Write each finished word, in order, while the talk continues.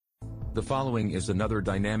The following is another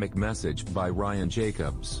dynamic message by Ryan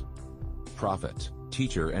Jacobs, prophet,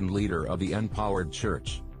 teacher and leader of the Empowered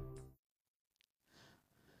Church.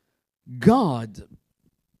 God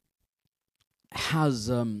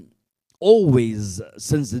has always,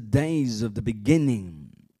 since the days of the beginning,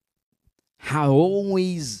 have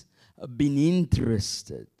always been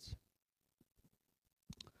interested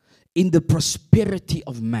in the prosperity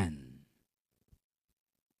of man.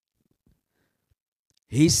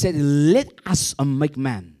 He said, let us make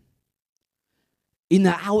man in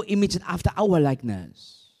our image and after our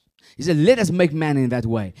likeness. He said, let us make man in that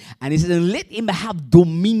way. And he said, let him have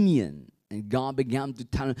dominion. And God began to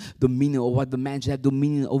tell dominion, or what the man should have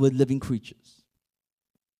dominion over living creatures.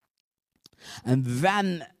 And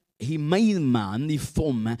then he made man, he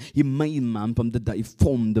made man from the dust. He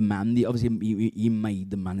formed the man. He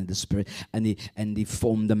made the man in the spirit, and he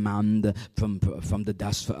formed the man from the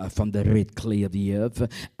dust, from the red clay of the earth,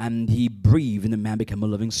 and he breathed, and the man became a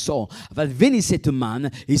living soul. But then he said to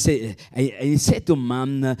man, he said to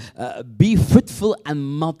man, be fruitful and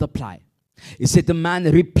multiply. He said to man,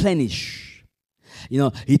 replenish.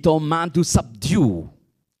 He told man to subdue.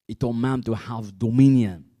 He told man to have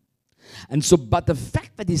dominion. And so, but the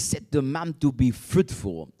fact that he said to man to be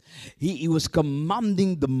fruitful, he was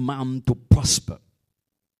commanding the man to prosper,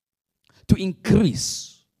 to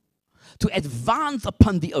increase, to advance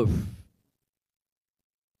upon the earth.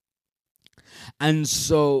 And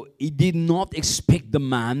so he did not expect the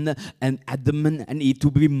man and Adam and Eve to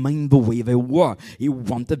remain the way they were. He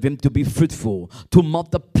wanted them to be fruitful, to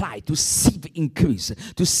multiply, to see the increase,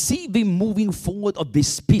 to see the moving forward of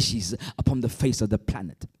this species upon the face of the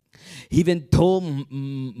planet. He even told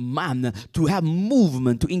man to have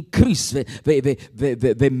movement, to increase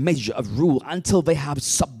the measure of rule until they have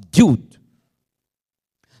subdued.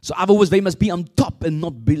 So otherwise they must be on top and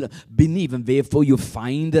not beneath. And therefore you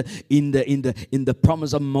find in the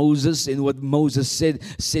promise of Moses, in what Moses said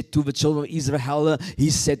to the children of Israel, he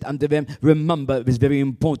said unto them, remember, it's very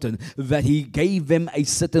important, that he gave them a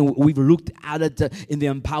certain, we've looked at it in the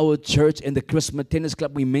Empowered Church, in the Christmas Tennis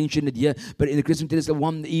Club, we mentioned it here, but in the Christmas Tennis Club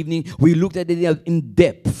one evening, we looked at it in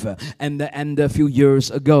depth, and a few years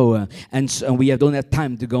ago, and we don't have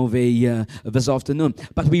time to go there this afternoon,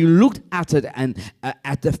 but we looked at it, and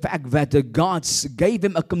at the fact that God gave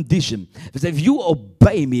him a condition. He said, if you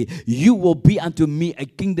obey me, you will be unto me a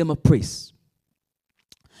kingdom of priests.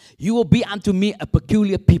 You will be unto me a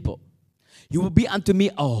peculiar people. You will be unto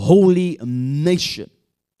me a holy nation.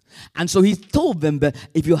 And so he told them that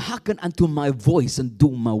if you hearken unto my voice and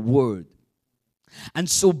do my word. And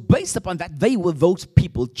so based upon that, they were those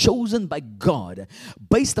people chosen by God.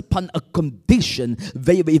 Based upon a condition,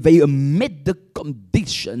 they met the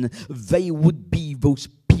condition, they would be those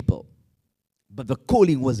people. But the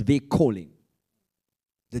calling was their calling.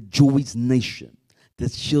 The Jewish nation, the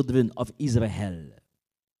children of Israel.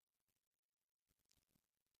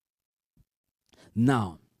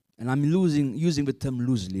 Now, and I'm using the term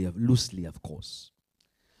loosely, of course.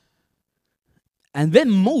 And then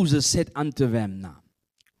Moses said unto them, now,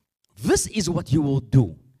 this is what you will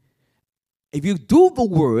do. If you do the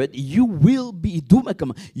word, you will be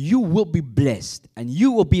blessed, and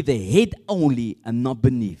you will be the head only and not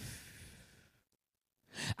beneath.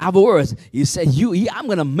 In other words, he said, I'm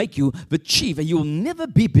going to make you the chief, and you will never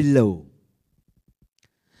be below.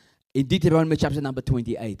 In Deuteronomy chapter number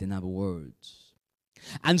 28, in other words.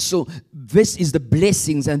 And so this is the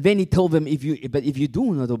blessings. And then he told them, if you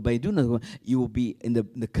do not obey, you will be in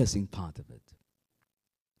the cursing part of it.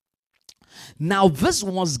 Now this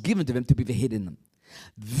was given to them to be the head in them.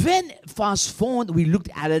 Then fast forward, we looked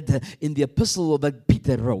at it in the epistle that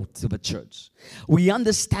Peter wrote to the church. We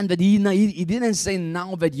understand that he didn't say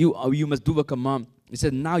now that you must do the command. He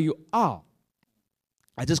said now you are.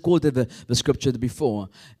 I just quoted the scripture before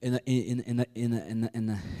in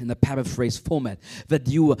a paraphrase format that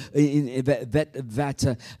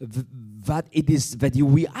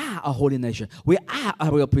we are a holy nation, we are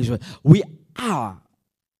a royal priesthood, we are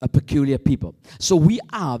a peculiar people. So we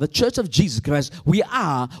are the Church of Jesus Christ. We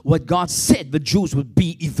are what God said the Jews would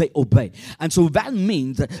be if they obey. And so that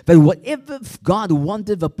means that whatever God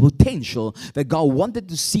wanted, the potential that God wanted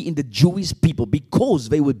to see in the Jewish people, because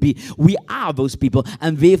they would be, we are those people,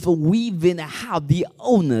 and therefore we then have the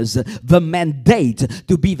owners, the mandate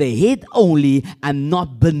to be the head only and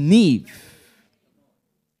not beneath.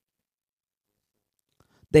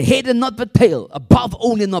 The head and not the tail, above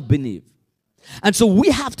only, not beneath. And so we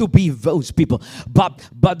have to be those people.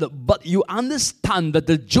 But you understand that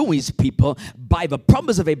the Jewish people, by the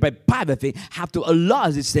promise of Abraham, by the thing, have to allow,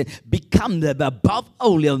 as it said, become the above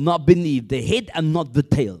only and not beneath, the head and not the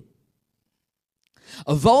tail.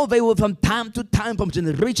 Although they were from time to time, from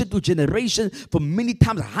generation to generation, for many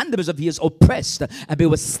times, hundreds of years oppressed, and they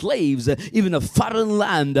were slaves in a foreign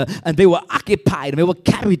land, and they were occupied, and they were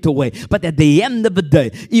carried away. But at the end of the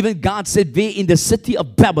day, even God said, there in the city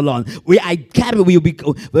of Babylon, where I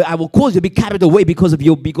will cause you to be carried away because of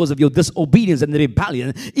your disobedience and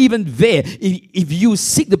rebellion. Even there, if you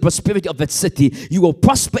seek the prosperity of that city, you will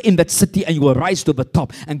prosper in that city, and you will rise to the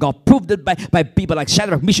top. And God proved it by people like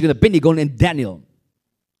Shadrach, Meshach, and Abednego, and Daniel.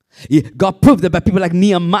 God proved it by people like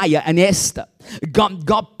Nehemiah and Esther. God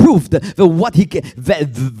proved that what He can,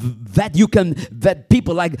 that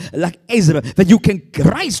people like Ezra, that you can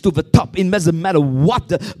rise to the top. It doesn't matter what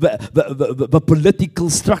the political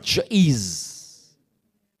structure is.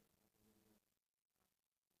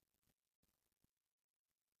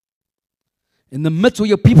 In the midst where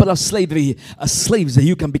your people are slaves,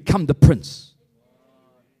 you can become the prince.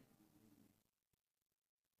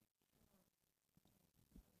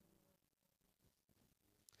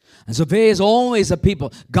 And so there is always a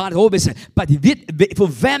people, God always said, but for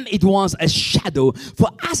them it was a shadow. For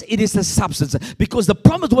us it is a substance. Because the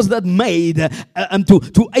promise was not made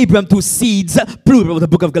to Abraham, to seeds, plural, the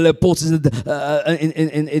book of Galatians, Paul says in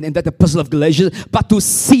that epistle of Galatians, but to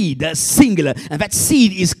seed, singular. And that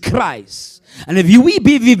seed is Christ. And if we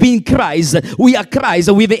believe in Christ, we are Christ,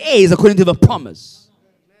 and we are the heirs according to the promise.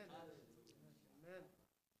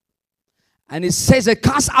 And it says,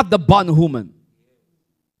 cast out the bondwoman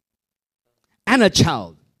and a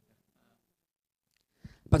child.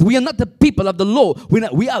 But we are not the people of the law. We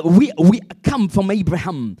come from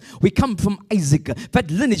Abraham. We come from Isaac.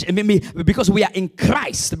 That lineage, because we are in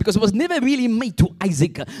Christ. Because it was never really made to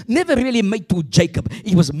Isaac. Never really made to Jacob.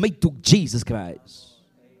 It was made to Jesus Christ.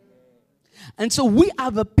 And so we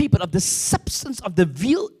are the people of the substance of the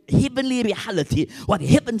real heavenly reality. What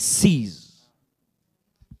heaven sees.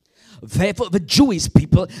 Therefore, the Jewish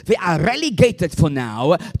people, they are relegated for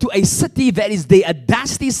now to a city that is a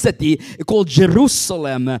dusty city called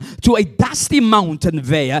Jerusalem, to a dusty mountain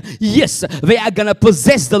there. Yes, they are going to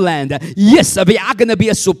possess the land. Yes, they are going to be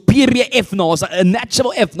a superior ethnos, a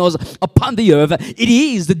natural ethnos upon the earth. It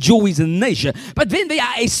is the Jewish nation. But then they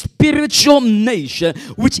are a spiritual nation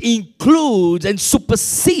which includes and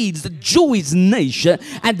supersedes the Jewish nation.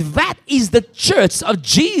 And that is the church of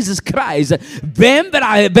Jesus Christ. Them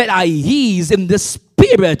that are His in the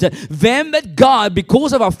Spirit, them that God,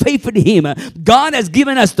 because of our faith in Him, God has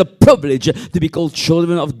given us the privilege to be called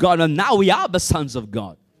children of God, and now we are the sons of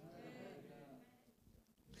God.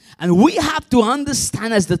 And we have to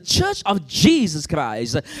understand, as the church of Jesus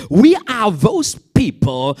Christ, we are those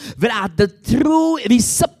people that are the true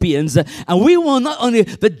recipients. And we will not only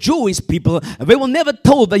the Jewish people, they were never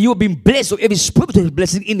told that you have been blessed with every spiritual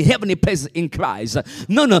blessing in heavenly places in Christ.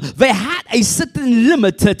 No, they had a certain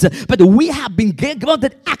limited, but we have been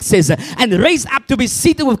granted access and raised up to be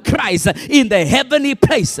seated with Christ in the heavenly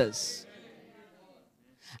places.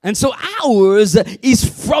 And so ours is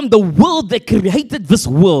from the world that created this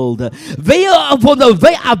world. They are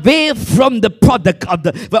there from the product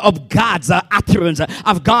of God's utterance,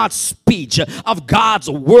 of God's speech, of God's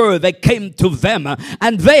word that came to them.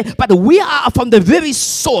 But we are from the very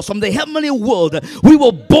source, from the heavenly world. We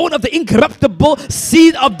were born of the incorruptible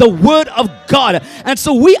seed of the word of God. And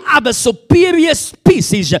so we are the superior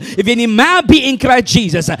species. If any man be in Christ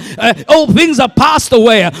Jesus, all things are passed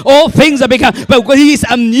away. All things are become, but He is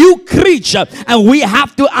a new creature. And we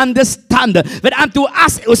have to understand that unto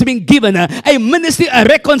us it was been given a ministry of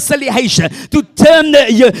reconciliation to turn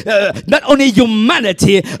not only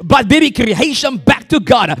humanity but very creation back to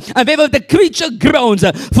God. And wherever the creature groans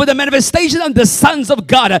for the manifestation of the sons of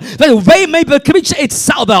God, that they may the creature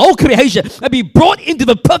itself, the whole creation, be brought into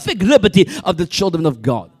the perfect liberty of the children of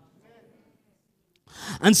God.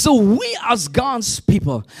 And so we as God's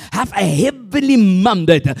people have a heavenly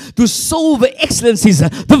mandate to solve the excellencies,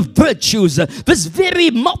 the virtues, this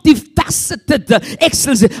very multifaceted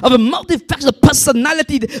excellency of a multifaceted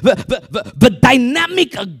personality, the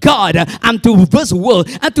dynamic God unto this world,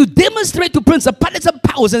 and to demonstrate to principalities and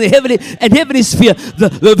powers in the heavenly sphere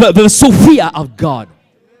the Sophia of God.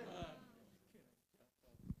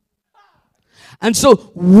 And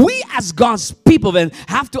so we as God's people then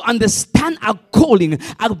have to understand our calling,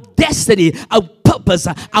 our destiny, our purpose,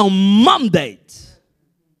 our mandate.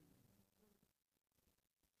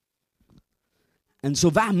 And so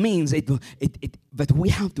that means that we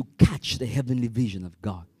have to catch the heavenly vision of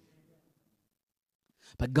God.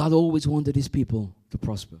 But God always wanted His people to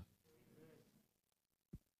prosper.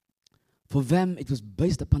 For them, it was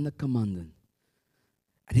based upon the commandment.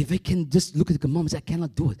 And if they can just look at the commandments, I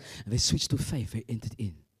cannot do it. And they switched to faith, they entered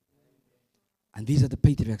in. And these are the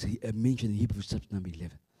patriarchs mentioned in Hebrews chapter number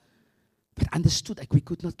 11. But understood that we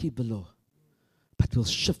could not keep the law, but will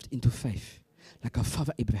shift into faith, like our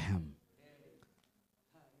father Abraham.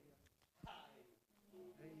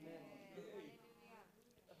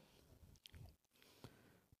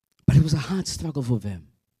 But it was a hard struggle for them.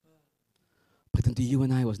 But unto you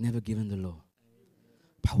and I was never given the law.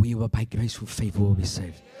 But we were by grace through faith will be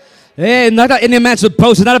saved. Hey, not that any man should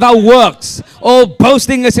boast, not of our works. All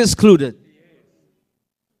boasting is excluded.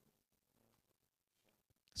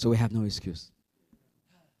 So we have no excuse.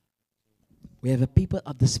 We have a people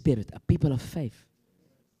of the Spirit, a people of faith,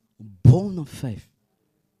 born of faith,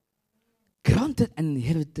 granted an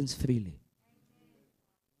inheritance freely.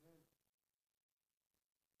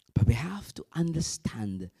 But we have to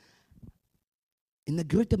understand in a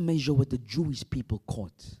greater measure what the Jewish people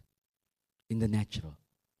caught in the natural.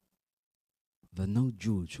 That no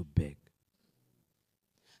Jew should beg.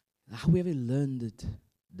 How have we learned it?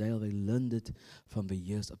 They learned it from the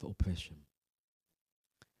years of oppression.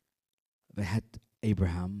 They had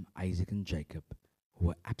Abraham, Isaac, and Jacob, who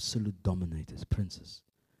were absolute dominators, princes.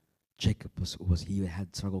 Jacob was he who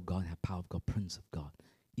had struggle God, had power of God, prince of God,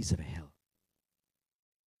 Israel.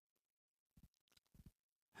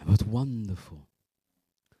 It was wonderful.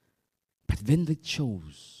 But then they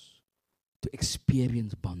chose to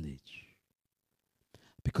experience bondage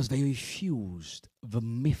because they refused the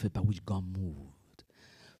method by which God moved,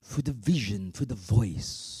 through the vision, through the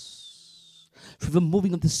voice, through the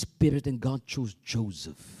moving of the Spirit, and God chose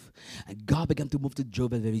Joseph. And God began to move to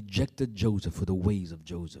Job, and they rejected Joseph for the ways of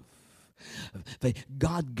Joseph.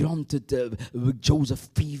 God granted Joseph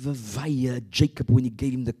favor via Jacob when he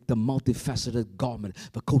gave him the multifaceted garment,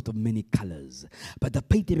 the coat of many colors. But the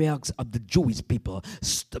patriarchs of the Jewish people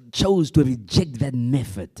chose to reject that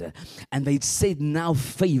method. And they said, now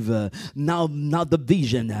favor, now the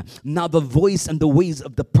vision, now the voice and the ways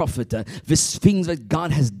of the prophet, these things that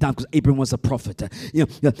God has done, because Abraham was a prophet,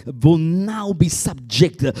 will now be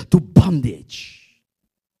subject to bondage.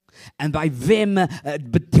 And by them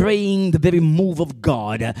betraying the very move of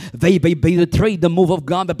God, they betrayed the move of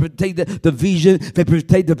God, they betrayed the vision, they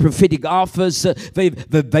betrayed the prophetic office, they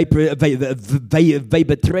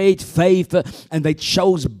betrayed faith, and they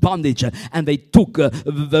chose bondage, and they took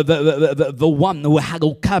the one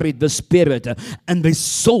who carried the Spirit, and they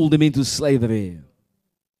sold him into slavery.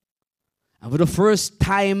 And for the first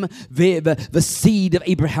time, the seed of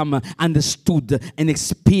Abraham understood and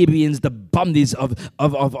experienced the bondage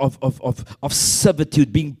of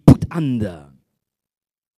servitude, being put under.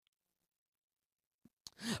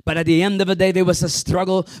 But at the end of the day, there was a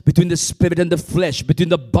struggle between the spirit and the flesh, between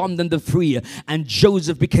the bond and the free. And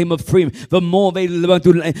Joseph became a free man. The more they went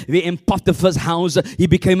to in Potiphar's house, he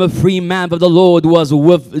became a free man. But the Lord was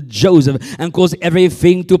with Joseph and caused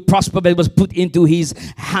everything to prosper that was put into his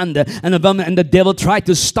hand. And the devil tried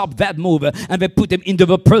to stop that move, and they put him into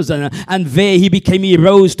the prison. And there he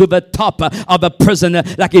rose to the top of the prison,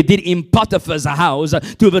 like he did in Potiphar's house,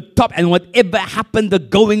 to the top. And whatever happened, the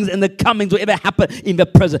goings and the comings, whatever happened in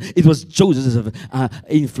the present, it was Joseph's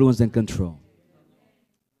influence and control.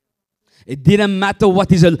 It didn't matter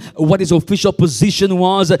what his official position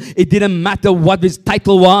was. It didn't matter what his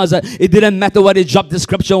title was. It didn't matter what his job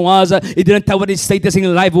description was. It didn't tell what his status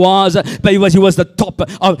in life was. But he was the top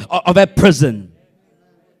of a prison.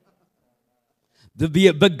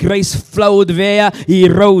 The grace flowed there. He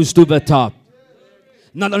rose to the top.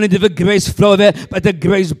 Not only did the grace flow there, but the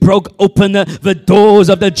grace broke open the doors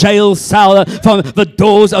of the jail cell, from the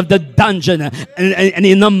doors of the dungeon. And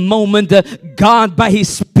in a moment, God, by His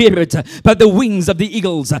Spirit, by the wings of the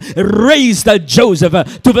eagles, raised Joseph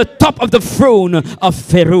to the top of the throne of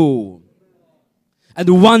Pharaoh.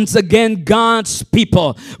 And once again, God's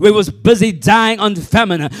people, who was busy dying on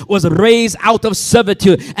famine, was raised out of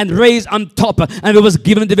servitude and raised on top, and it was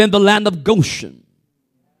given to them the land of Goshen.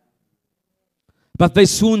 But they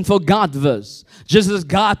soon forgot this. Just as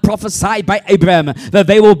God prophesied by Abraham that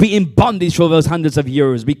they will be in bondage for those hundreds of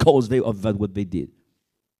years because of what they did.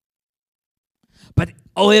 But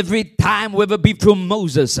every time, whether it be through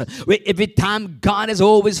Moses, every time God has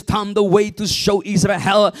always found a way to show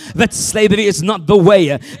Israel that slavery is not the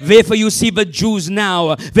way. Therefore you see the Jews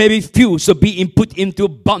now, they refuse to be put into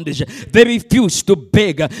bondage. They refuse to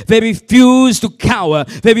beg. They refuse to cower.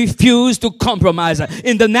 They refuse to compromise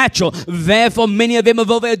in the natural. Therefore many of them,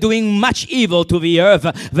 although they are doing much evil to the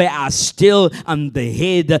earth, they are still on the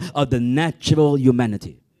head of the natural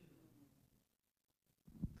humanity.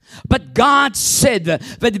 But God said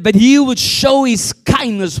that He would show His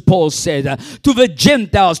kindness, Paul said, to the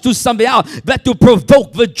Gentiles, to somebody else, but to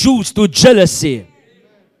provoke the Jews to jealousy.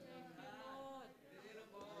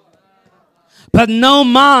 But no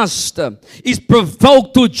master is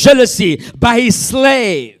provoked to jealousy by his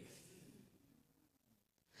slave.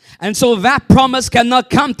 And so that promise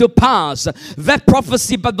cannot come to pass. That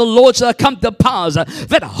prophecy by the Lord shall come to pass.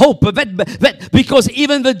 That hope, that because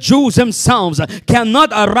even the Jews themselves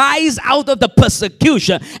cannot arise out of the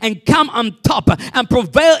persecution and come on top and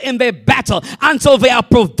prevail in their battle until they are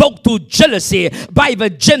provoked to jealousy by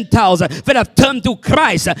the Gentiles that have turned to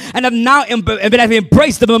Christ and have now that have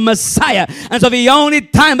embraced the Messiah. And so the only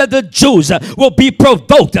time that the Jews will be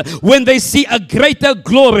provoked when they see a greater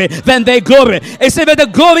glory than their glory. It said that the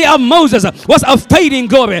glory of Moses was a fading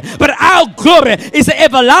glory, but our glory is an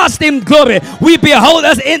everlasting glory. We behold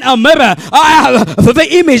us in a mirror, the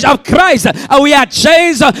image of Christ, and we are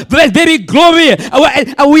changed the very glory,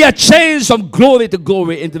 and we are changed from glory to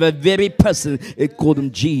glory into the very person. It called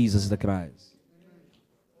him Jesus the Christ.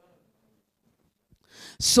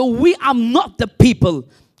 So we are not the people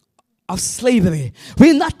of slavery.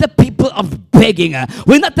 We're not the people of begging.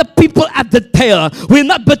 We're not the people at the tail. We're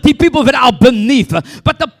not the people that are beneath.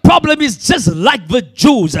 But the problem is just like the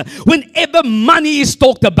Jews. Whenever money is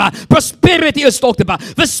talked about, prosperity is talked about,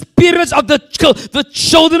 the spirits of the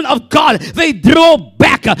children of God, they draw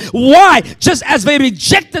back. Why? Just as they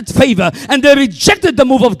rejected favor and they rejected the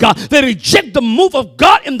move of God, they reject the move of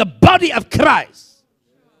God in the body of Christ.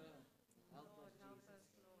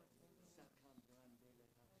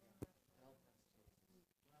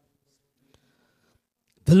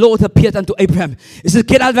 The Lord appeared unto Abraham. He said,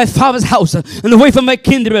 get out of thy father's house and away from thy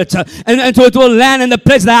kindred and to a land and a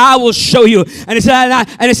place that I will show you. And he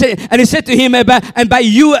said to him, and by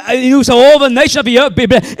you shall all the nation of the earth be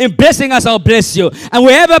blessed. In blessing us, I'll bless you. And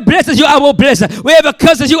wherever blesses you, I will bless. Wherever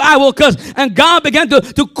curses you, I will curse. And God began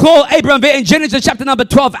to call Abraham in Genesis chapter number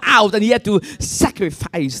 12 out, and he had to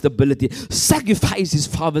sacrifice stability, sacrifice his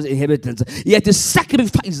father's inheritance. He had to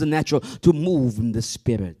sacrifice the natural to move in the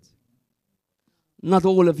spirit. Not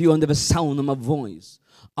all of you under the sound of my voice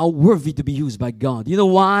are worthy to be used by God. You know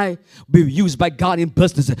why? Be used by God in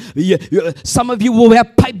business. Some of you will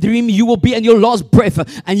have pipe dream. You will be in your last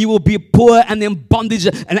breath, and you will be poor and in bondage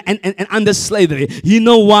and under slavery. You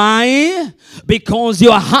know why? Because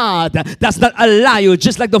your heart does not allow you,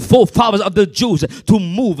 just like the forefathers of the Jews, to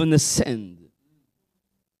move and ascend.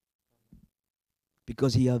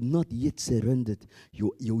 Because you have not yet surrendered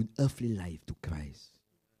your earthly life to Christ.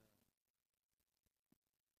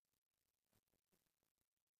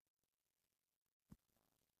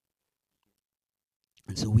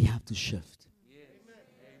 And so we have to shift.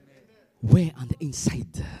 Where on the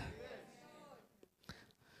inside?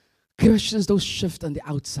 Christians don't shift on the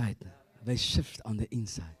outside. They shift on the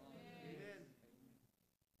inside.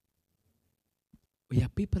 We are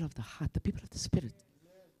people of the heart, the people of the spirit.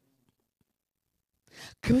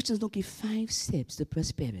 Christians don't give 5 steps to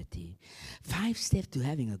prosperity, 5 steps to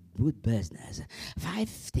having a good business, 5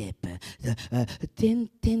 steps, 10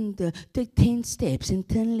 steps and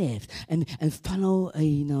turn left and follow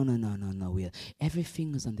a no.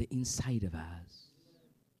 Everything is on the inside of us.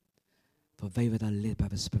 For they that are led by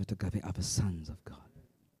the Spirit of God, they are the sons of God.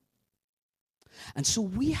 And so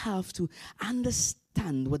we have to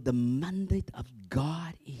understand what the mandate of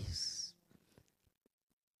God is.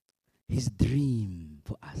 His dream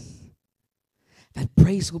for us. That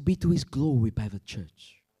praise will be to his glory by the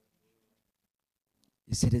church.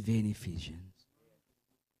 He said it there in Ephesians.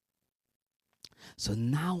 So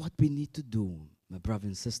now what we need to do, my brother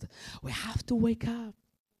and sister, we have to wake up.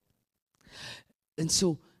 And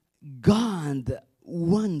so God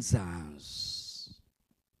wants us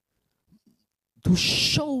to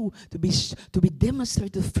show, to be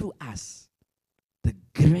demonstrated through us the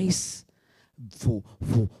grace for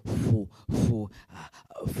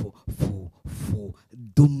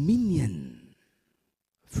dominion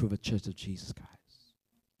through the church of Jesus Christ,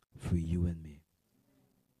 through you and me.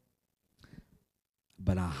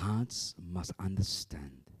 But our hearts must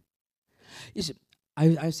understand. You see, I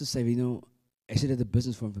used to say, I said at the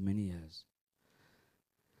business forum for many years,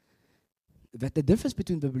 that the difference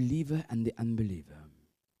between the believer and the unbeliever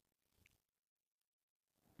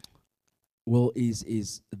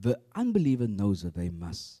is the unbeliever knows that they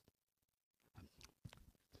must.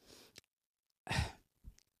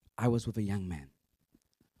 I was with a young man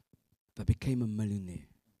that became a millionaire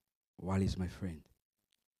while he's my friend.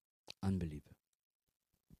 Unbeliever.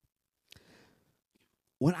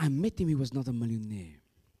 When I met him, he was not a millionaire.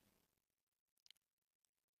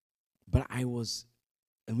 But I was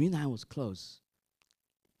close.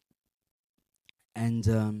 And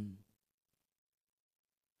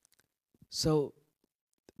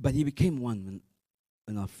but he became one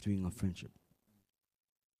during our friendship.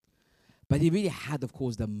 But he really had, of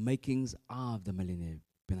course, the makings of the millionaire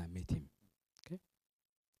when I met him. Okay?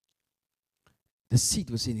 The seed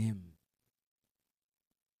was in him.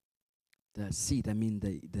 The seed, I mean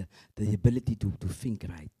the ability to think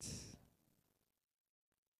right.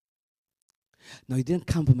 No, he didn't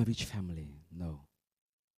come from a rich family. No.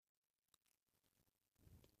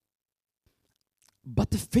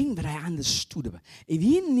 But the thing that I understood about, if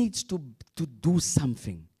he needs to do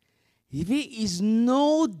something, if there is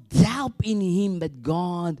no doubt in him that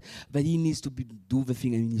he needs to do the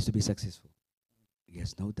thing and he needs to be successful. He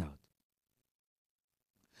has no doubt.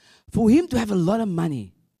 For him to have a lot of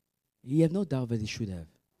money, he had no doubt that he should have.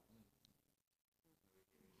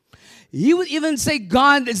 He would even say,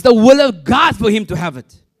 God, it's the will of God for him to have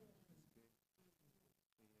it.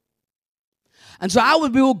 And so I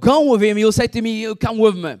would be going with him. He'll say to me, you come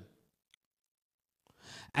with me.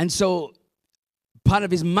 And so part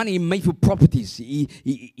of his money he made for properties. He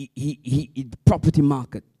property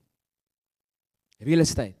market, real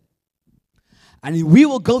estate. And we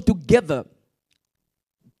will go together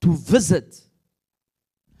to visit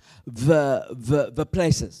the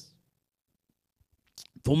places.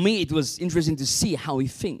 For me, it was interesting to see how he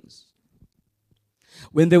thinks.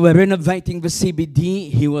 When they were renovating the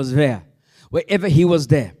CBD, he was there. Wherever he was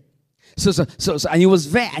there. So and he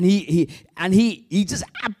was there, and he just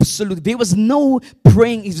absolutely, there was no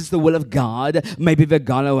praying, is this the will of God? Maybe the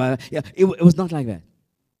God, it was not like that.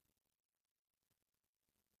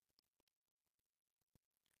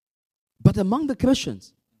 But among the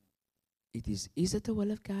Christians, is it the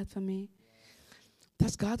will of God for me?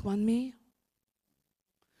 Does God want me?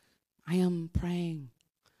 I am praying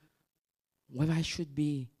whether I should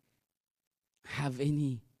have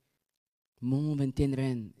any more than 10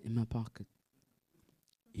 rand in my pocket.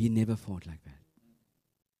 He never thought like that.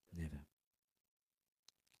 Never.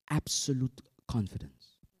 Absolute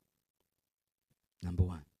confidence. Number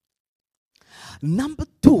one. Number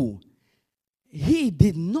two, he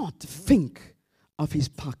did not think of his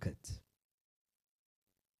pocket.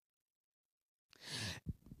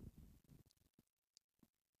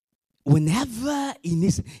 Whenever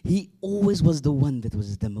he always was the one that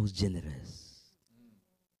was the most generous.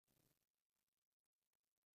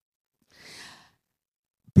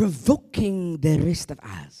 Provoking the rest of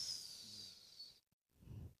us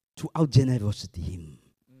to our generosity him.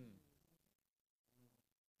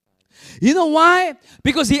 You know why?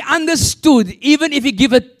 Because he understood even if he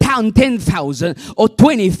give a town 10,000 or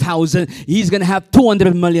 20,000, he's going to have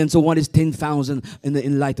 200 million. So what is 10,000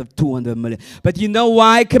 in light of 200 million? But you know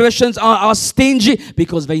why Christians are stingy?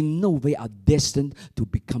 Because they know they are destined to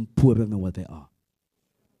become poorer than what they are.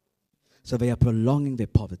 So they are prolonging their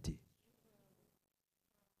poverty.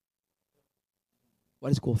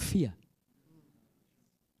 What is called fear?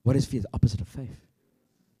 What is fear? The opposite of faith.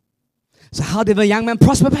 So how did the young man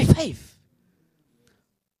prosper? By faith.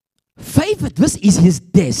 Faith that this is his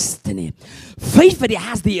destiny. Faith that he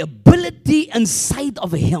has the ability inside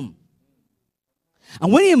of him.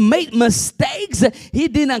 And when he made mistakes, he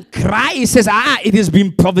didn't cry. He says, it has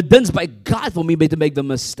been providence by God for me to make the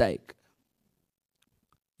mistake.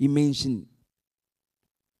 He mentioned.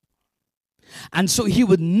 And so he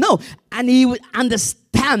would know and he would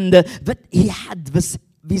understand that he had this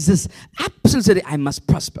absolutely, I must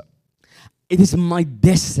prosper. It is my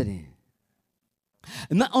destiny.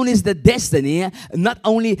 Not only is the destiny, not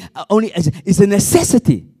only it's a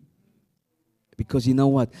necessity. Because you know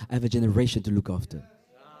what? I have a generation to look after.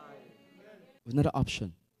 It was not an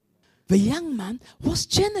option. The young man was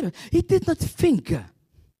generous. He did not think.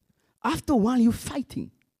 After a while, you're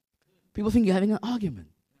fighting. People think you're having an argument.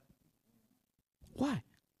 Why?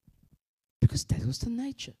 Because that was the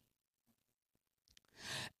nature.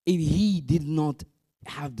 If he did not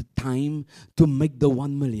have the time to make the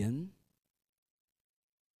 1 million,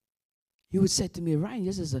 he would say to me, Ryan,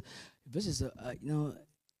 this is a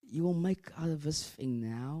you will make out of this thing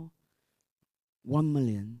now 1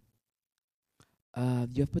 million.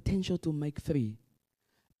 You have potential to make 3,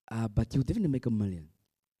 but you definitely make 1 million.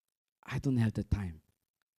 I don't have the time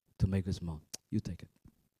to make this more. You take it.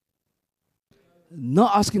 No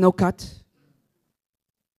asking, no cut.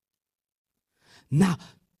 Now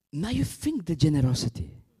you think the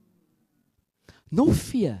generosity. No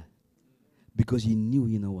fear. Because he knew,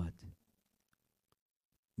 you know what?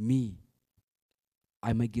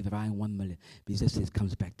 I might give Ryan 1 million. But he says it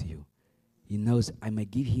comes back to you. He knows I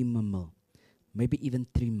might give him a mil. Maybe even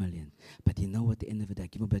 3 million. But you know what? At the end of the day, I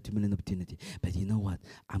give him about 2 million opportunity. But you know what?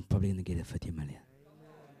 I'm probably going to get a 30 million.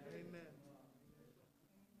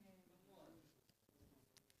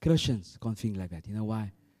 Christians can't think like that. You know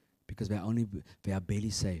why? Because they are barely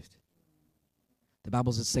saved. The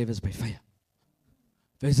Bible says save us by faith.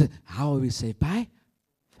 They said, how are we saved? By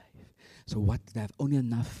faith. So what? They have only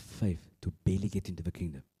enough faith to barely get into the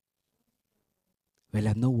kingdom. They'll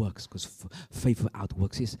have no works, because faith without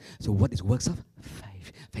works is. So what is works of?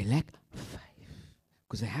 Faith. They lack faith.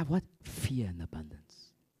 Because they have what? Fear and abundance.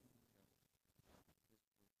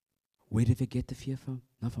 Where did they get the fear from?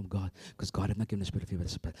 Not from God. Because God had not given the spirit of fear, but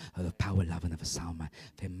the spirit of the power, love, and of a sound mind.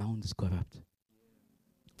 Their mind is corrupt.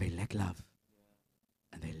 They lack love.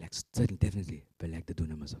 And they lack, certainly, definitely, they lack the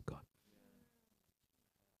dunamis of God.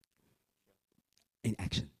 In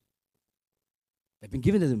action. They've been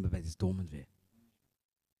given to them, but it's dormant there.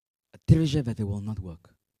 A treasure that they will not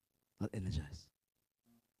work, not energize.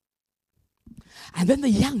 And then the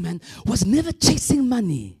young man was never chasing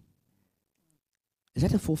money. Is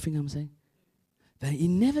that the fourth thing I'm saying? That he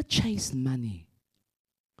never chased money.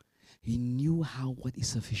 He knew what is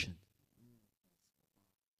sufficient.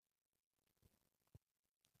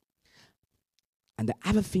 And the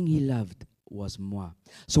other thing he loved was more.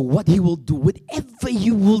 So what he will do, whatever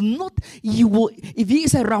if he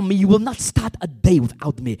is around me, you will not start a day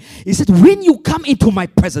without me. He said, when you come into my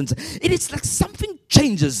presence, it is like something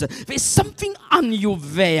changes. There's something on you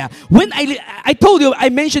there. When I told you, I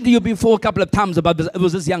mentioned to you before a couple of times about this, it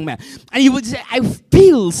was this young man. And he would say, I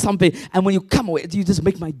feel something. And when you come away, you just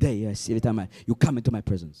make my day. Yes, every time you come into my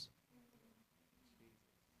presence.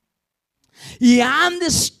 He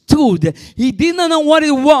understood. He didn't know what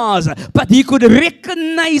it was, but he could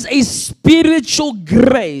recognize a spiritual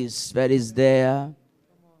grace that is there.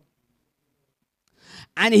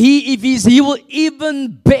 And he will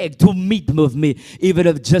even beg to meet with me, even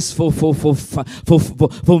if just for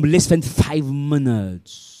less than 5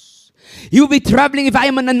 minutes. He will be traveling if I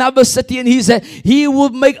am in another city, and he will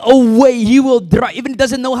make a way. He will drive. Even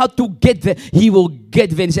doesn't know how to get there, he will get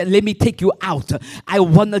there. He said, "Let me take you out. I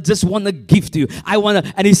just wanna give to you.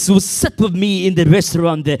 And he will sit with me in the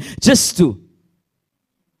restaurant there, just to."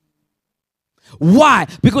 Why?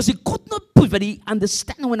 Because he could not put, but he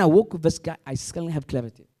understand when I walk with this guy, I suddenly have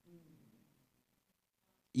clarity.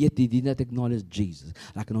 Yet he did not acknowledge Jesus.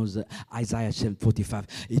 Like in Isaiah 45,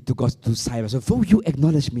 he took us to Cyrus. Though you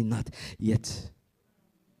acknowledge me not, yet.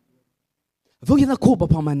 Though you not call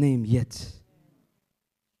upon my name, yet.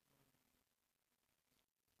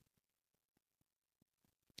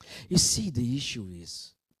 You see, the issue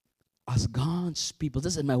is, as God's people,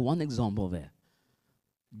 this is my one example there.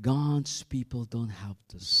 God's people don't have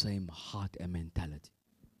the same heart and mentality.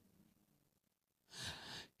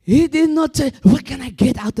 He did not say, what can I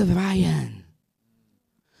get out of Ryan?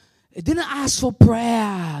 He didn't ask for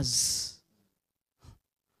prayers.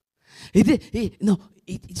 He didn't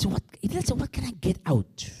say, what can I get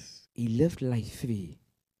out? He lived life free,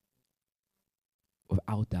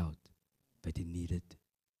 without doubt, that he needed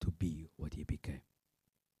to be what he became.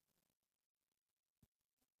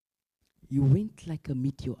 You went like a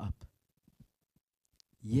meteor up.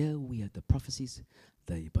 Here we have the prophecies,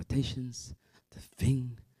 the impartations, the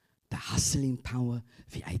thing, the hustling power,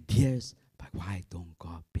 the ideas. But why don't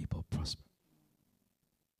God people prosper?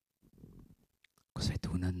 Because they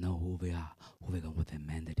do not know who they are, who they are, what their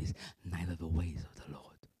mandate is, neither the ways of the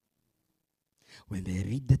Lord. When they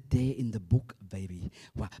read the day in the book,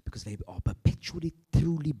 why? Because they are perpetually,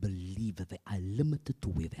 truly believe that they are limited to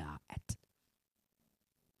where they are at.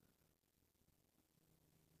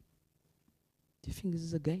 Do you think this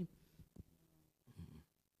is a game?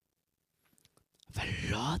 The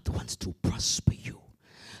Lord wants to prosper you.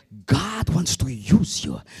 God wants to use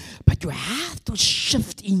you, but you have to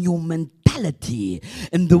shift in your mentality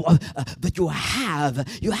and that you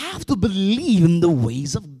have to believe in the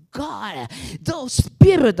ways of God. The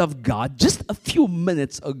Spirit of God, just a few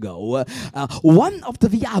minutes ago, one after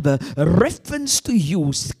the other, reference to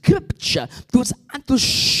you, scripture, to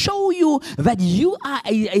show you that you are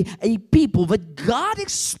a people that God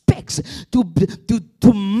expects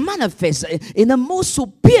to manifest in a more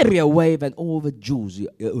superior way than all the Jews,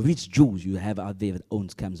 rich Jews you have out there that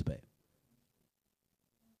owns Camps Bay.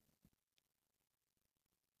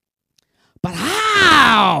 But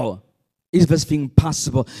how is this thing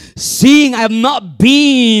possible? Seeing I have not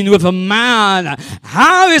been with a man,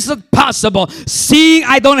 how is it possible? Seeing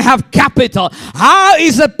I don't have capital, how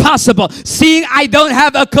is it possible? Seeing I don't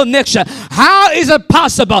have a connection, how is it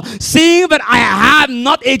possible? Seeing that I have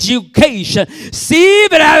not education, see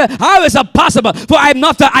that how is it possible? For I'm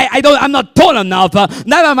not tall enough,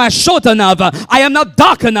 neither am I short enough, I am not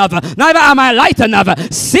dark enough, neither am I light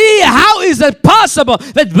enough. See, how is it possible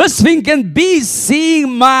that this thing can be?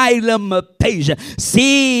 Seeing my limitation,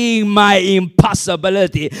 seeing my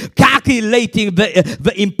impossibility, calculating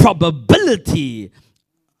the improbability.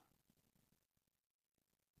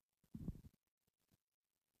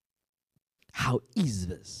 How is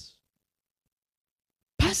this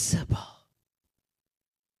possible?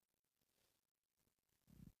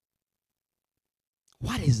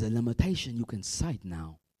 What is the limitation you can cite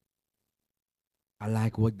now? I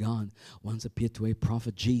like what God once appeared to a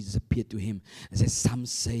prophet. Jesus appeared to him and said, some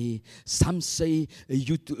say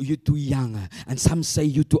you too young, and some say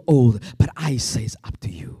you too old, but I say it's up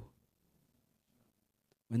to you.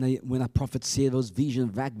 When a prophet said those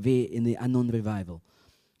visions back there in the unknown revival,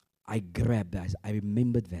 I grabbed that. I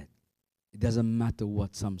remembered that. It doesn't matter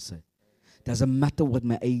what some say. It doesn't matter what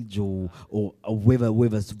my age or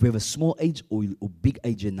whether small age or big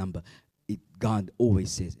age in number. God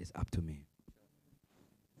always says it's up to me.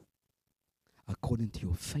 According to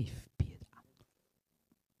your faith, be it up.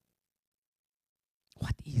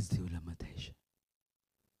 What is the limitation?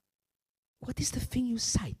 What is the thing you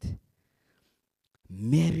cite?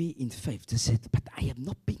 Mary in faith just said, but I have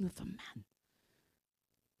not been with a man.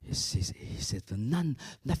 He said, for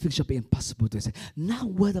nothing shall be impossible to say. Now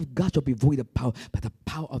word of God shall be void of power, but the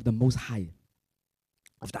power of the Most High,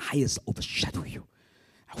 of the highest, overshadow you.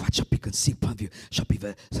 And what shall be conceived of you shall be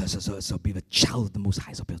the child of the Most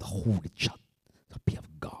High, shall be the Holy Child, shall be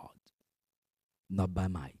of God. Not by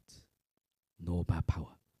might, nor by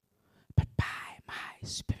power, but by my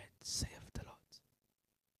Spirit, saith the Lord.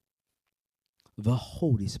 The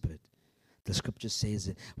Holy Spirit. The scripture says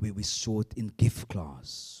that we saw it in gift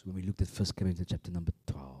class when we looked at 1 Corinthians chapter number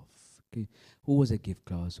 12. Okay. Who was at gift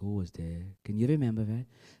class? Who was there? Can you remember that?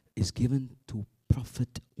 It's given to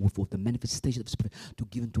prophet with the manifestation of the Spirit, to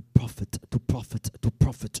given to prophet, to prophet, to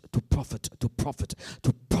prophet, to prophet, to prophet,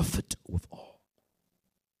 to prophet with all.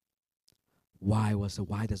 Why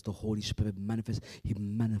does the Holy Spirit manifest? He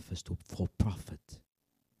manifests for prophet.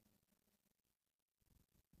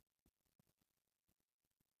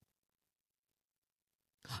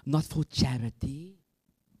 Not for charity,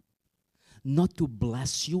 not to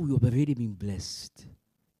bless you. You have already been blessed.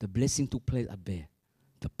 The blessing took place up there.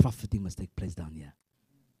 The profiting must take place down here.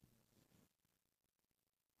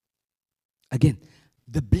 Again,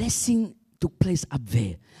 the blessing took place up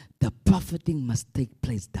there. The profiting must take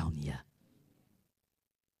place down here.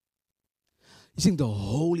 You think the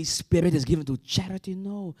Holy Spirit is given to charity?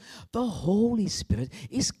 No. The Holy Spirit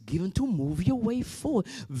is given to move your way forward.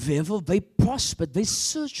 Therefore, they prospered, they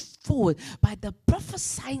searched forward by the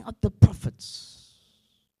prophesying of the prophets.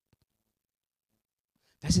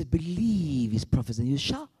 They said, believe his prophets and you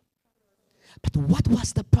shall. But what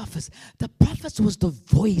was the prophets? The prophets was the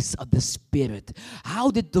voice of the Spirit. How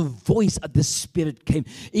did the voice of the Spirit came?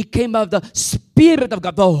 It came out of the Spirit of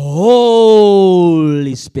God, the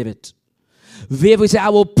Holy Spirit. Therefore, he said, I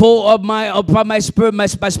will pour upon my spirit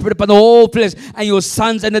upon the whole flesh, and your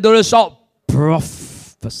sons and the daughters shall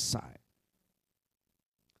prophesy.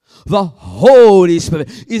 The Holy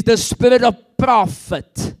Spirit is the spirit of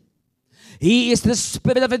prophet. He is the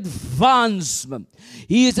spirit of advancement.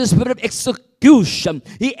 He is the spirit of execution.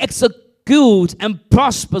 He executes and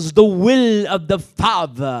prospers the will of the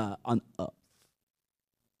Father on earth.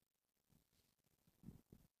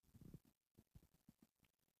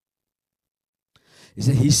 He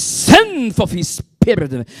said, he sent forth his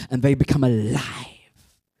spirit and they become alive.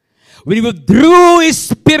 When he withdrew his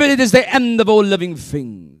spirit, it is the end of all living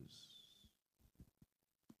things.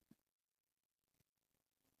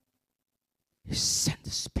 He sent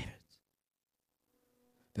the Spirit.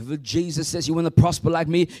 Therefore, Jesus says, you want to prosper like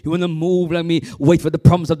me, you want to move like me, wait for the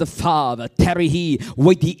promise of the Father. Tarry he,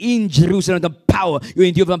 wait he in Jerusalem, the power. You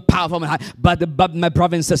endure the power from high. But my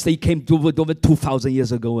brother and sister, he came to over 2,000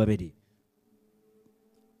 years ago already.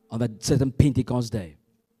 On that certain Pentecost day.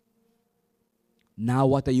 Now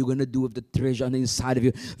what are you going to do with the treasure on the inside of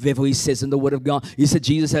you? Therefore he says in the word of God, he said,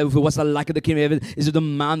 Jesus said, what's the like of the kingdom of heaven? Is it the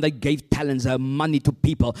man that gave talents, money to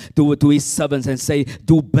people, to his servants and say,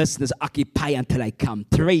 do business, occupy until I come,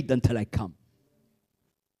 trade until I come.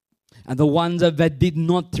 And the ones that did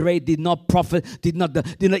not trade, did not profit, did not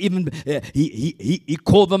even, he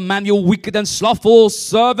called the man, you wicked and slothful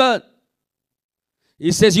servant.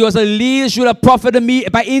 He says, you as a leader should have profited me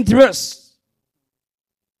by interest.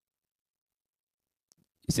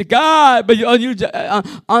 You say, God, but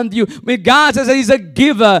on you. When God says that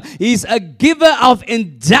he's a giver of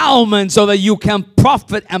endowment so that you can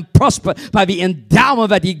profit and prosper by the endowment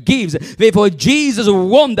that he gives. Therefore, Jesus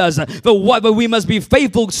warned us that we must be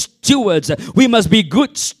faithful stewards. We must be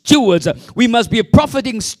good stewards. We must be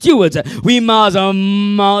profiting stewards. We must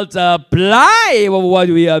multiply what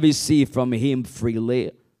we have received from him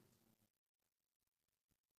freely.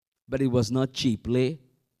 But it was not cheaply.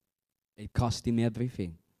 It cost him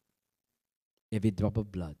everything. Every drop of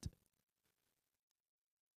blood.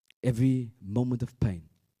 Every moment of pain.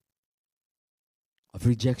 of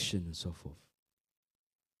rejection and so forth.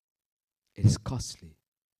 It is costly.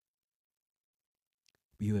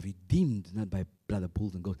 We were redeemed not by blood of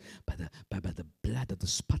bulls and goats, but by the blood of the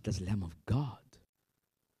spotless Lamb of God.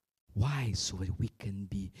 Why? So that we can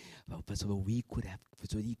be, so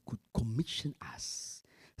that He could commission us,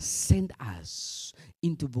 send us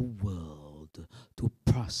into the world to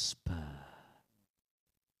prosper.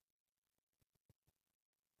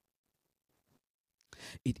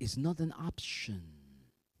 It is not an option.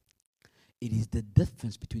 It is the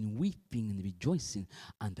difference between weeping and rejoicing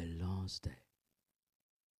on the last day.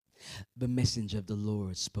 The messenger of the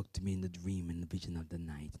Lord spoke to me in the dream and the vision of the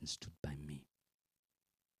night and stood by me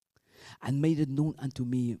and made it known unto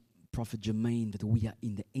me, Prophet Jermaine, that we are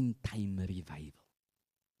in the end time revival.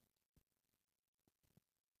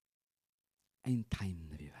 End time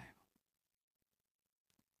revival.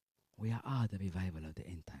 We are the revival of the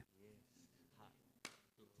end time.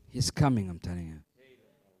 He's coming, I'm telling you.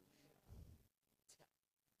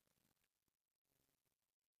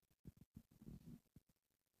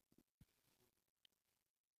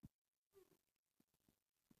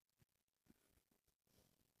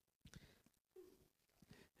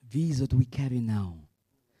 These that we carry now,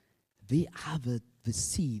 they are the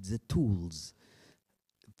seeds, the tools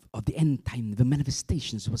of the end time, the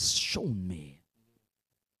manifestations was shown me.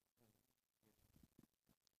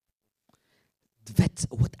 That's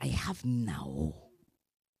what I have now.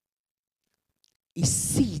 Is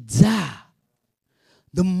seeds.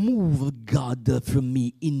 The move of God from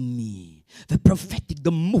me, in me. The prophetic,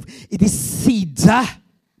 the move. It is seeds.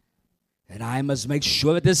 And I must make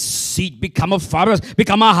sure that the seed become a forest,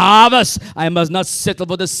 become a harvest. I must not settle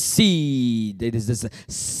for the seed. It is this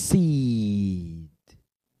seed.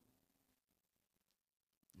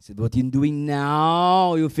 He said, what you're doing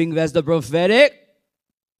now, you think that's the prophetic?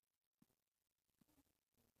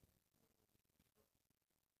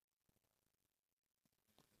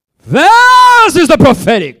 This is the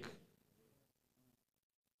prophetic.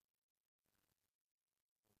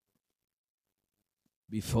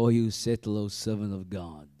 Before you settle, O servant of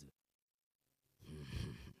God,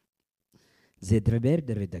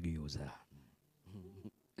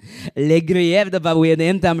 le gruyère de we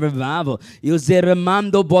in time revival. You say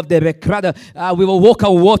remando above the recrada. We will walk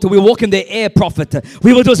on water. We walk in the air, prophet.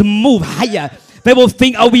 We will just move higher. They will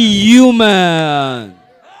think, are we human?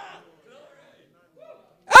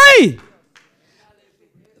 Hey!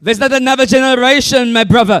 There's not another generation, my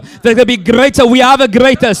brother. There's going to be greater. We are the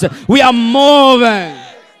greatest. We are more than. Amen.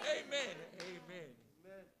 Amen.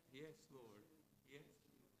 Yes, Lord. Yes.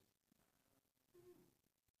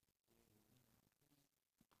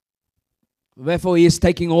 Therefore, He is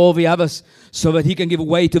taking all the others so that He can give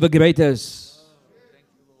way to the greatest.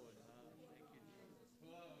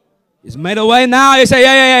 He's made a way now. You say,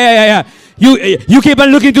 yeah. You keep on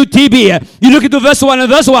looking to TB. You look into this one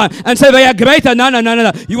and say they are greater. No.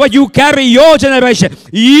 You carry your generation.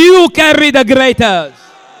 You carry the greatest.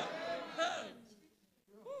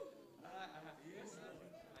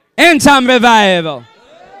 End time revival.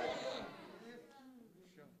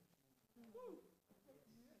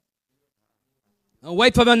 Don't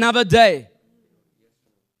wait for another day.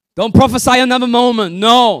 Don't prophesy another moment.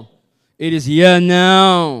 No. It is here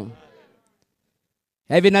now.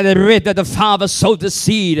 Have you not read that the Father sowed the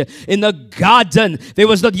seed in the garden? There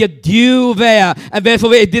was not yet dew there, and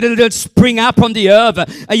therefore it didn't spring up on the earth.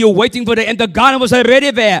 And you're waiting for and the garden was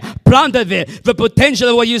already there, planted there. The potential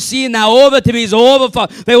of what you see now, all the trees, all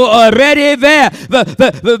the they were already there.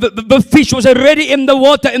 The fish was already in the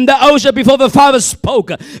water, in the ocean before the Father spoke.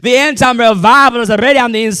 The end time revival is already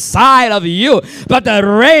on the inside of you. But the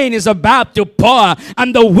rain is about to pour,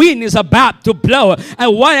 and the wind is about to blow.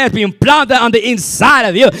 And what has been planted on the inside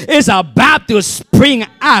of you is about to spring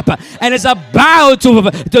up, and it's about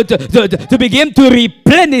to begin to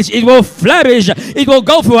replenish. It will flourish. It will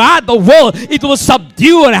go throughout the world. It will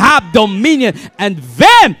subdue and have dominion, and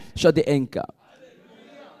then shall the end come.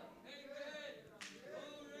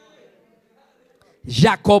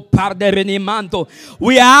 Jacob Parderinimanto.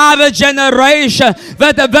 We have a generation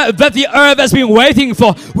that the earth has been waiting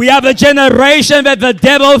for. We have a generation that the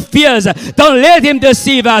devil fears. Don't let him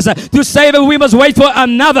deceive us to say that we must wait for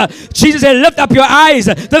another. Jesus said, lift up your eyes.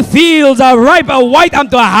 The fields are ripe and white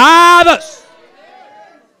unto harvest.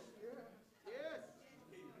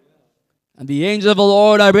 And the angels of the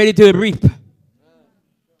Lord are ready to reap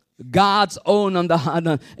God's own on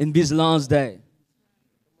the in this last day.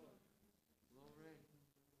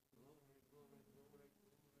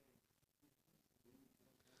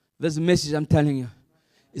 This message I'm telling you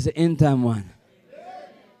is the end time one.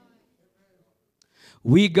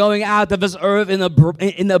 We going out of this earth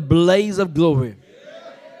in a blaze of glory.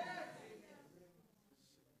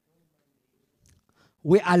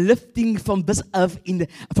 We are lifting from this earth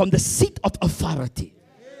from the seat of authority.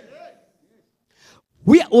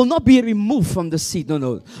 We will not be removed from the seat.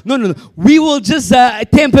 No. We will just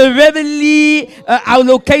temporarily, our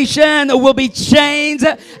location will be changed.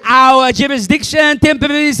 Our jurisdiction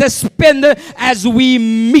temporarily suspended as we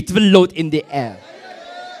meet the Lord in the air.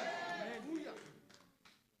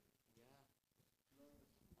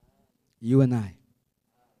 You and I.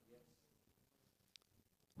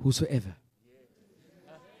 Whosoever.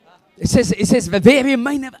 It says, they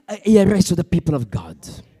remain a rest to the people of God.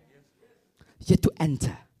 Yet to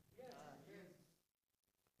enter.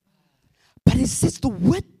 But it says the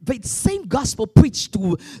word, the same gospel preached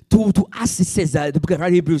to us, it says, the book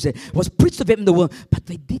of Hebrews was preached to them in the world, but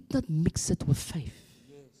they did not mix it with faith.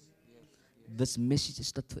 This message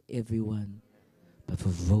is not for everyone, but for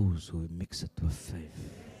those who mix it with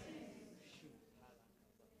faith.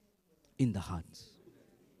 In the hearts.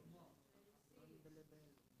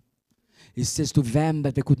 It says to them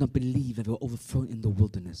that they could not believe that they were overthrown in the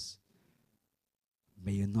wilderness.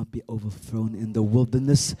 May you not be overthrown in the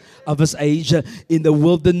wilderness of this age, in the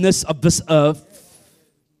wilderness of this earth,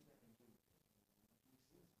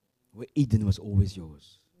 where Eden was always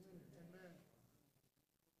yours.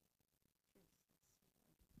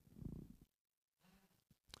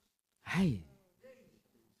 Hey,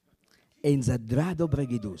 en zadrado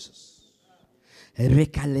bregidosus.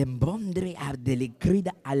 Recalembondre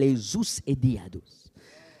ardelecrida alezus ediados.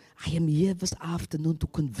 I am here this afternoon to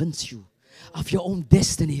convince you of your own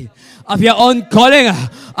destiny, of your own calling,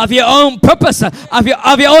 of your own purpose, of your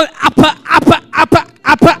own upper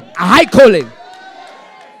high calling.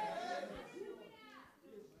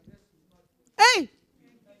 Hey!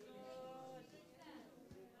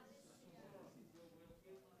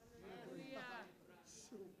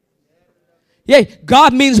 Yeah,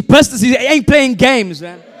 God means business. He ain't playing games,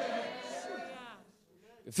 man.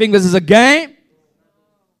 You think this is a game?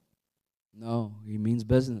 No, he means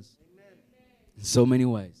business. In so many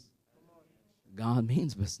ways. God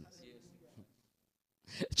means business.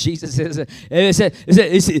 Jesus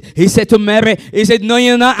he said to Mary, he said, no,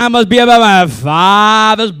 you're not. I must be about my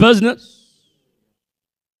Father's business.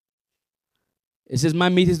 It says, my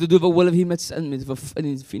meat is to do the will of him that sent me,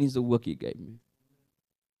 and finish the work he gave me.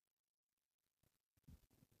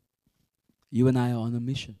 You and I are on a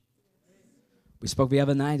mission. We spoke the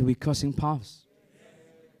other night, we're crossing paths.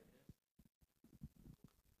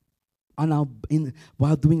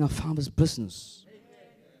 While doing our Father's business.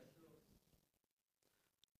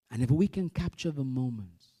 And if we can capture the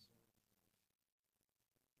moments,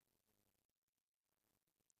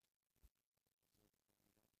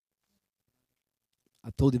 I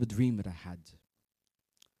told you the dream that I had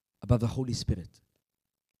about the Holy Spirit.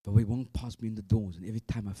 But he won't pass me in the doors, and every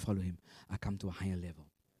time I follow him, I come to a higher level.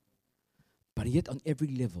 But yet on every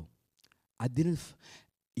level, I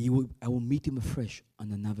will meet him afresh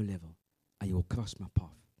on another level, and he will cross my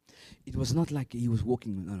path. It was not like he was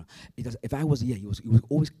walking. No. If I was here, he was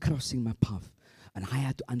always crossing my path, and I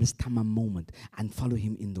had to understand my moment and follow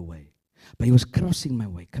him in the way. But he was crossing my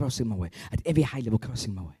way, at every high level,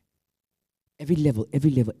 crossing my way. Every level,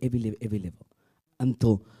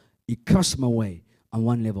 until he crossed my way on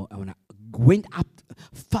one level, and when I went up,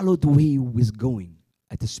 followed the way he was going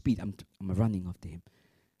at the speed, I'm running after him.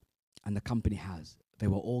 And the company they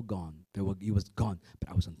were all gone. He was gone, but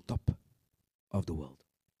I was on top of the world.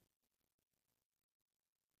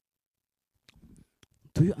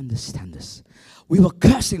 Do you understand this? We were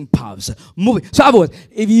crossing paths, moving. So, in other words,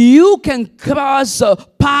 if you can cross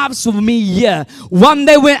paths with me here, one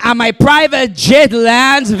day when my private jet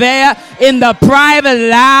lands there in the private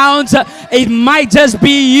lounge, it might just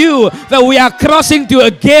be you that we are crossing to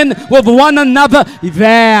again with one another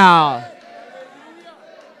there.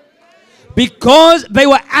 Because they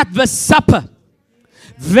were at the supper,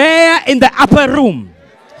 there in the upper room.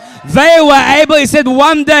 They were able, he said,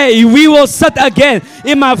 one day we will sit again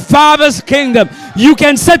in my Father's kingdom. You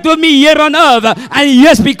can sit with me here on earth. And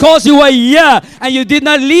yes, because you were here and you did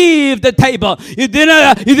not leave the table.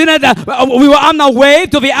 We were on our way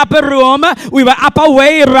to the upper room. We were up our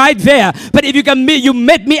way right there. But if you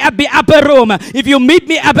met me at the upper room. If you meet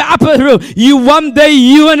me at the upper room, one day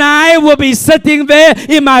you and I will be sitting there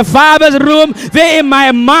in my Father's room, there in my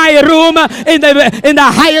room, in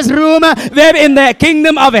the highest room, there in the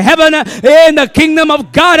kingdom of heaven. In the kingdom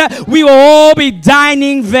of God, we will all be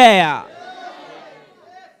dining there.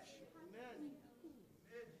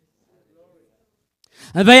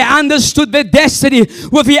 And they understood their destiny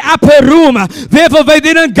with the upper room. Therefore, they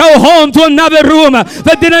didn't go home to another room.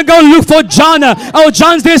 They didn't go look for John or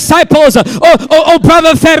John's disciples or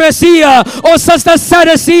brother Pharisee or sister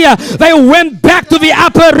Sadducee. They went back to the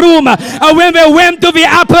upper room. And when they went to the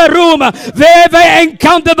upper room, there they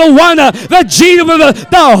encountered the one, the Jesus,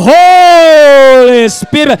 the Holy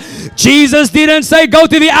Spirit. Jesus didn't say go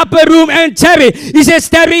to the upper room and tarry. He says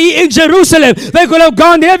tarry in Jerusalem. They could have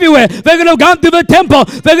gone everywhere. They could have gone to the temple.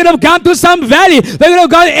 They could have gone to some valley. They could have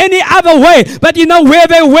gone any other way. But you know where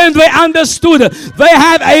they went, they understood. They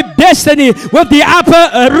have a destiny with the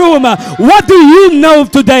upper room. What do you know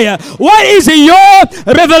today? What is your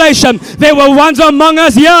revelation? There were ones among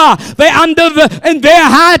us, yeah. They in their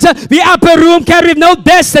heart, the upper room carried no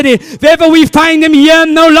destiny. Therefore we find them here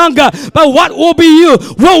no longer. But what will be you?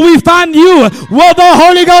 Will we find you? Will the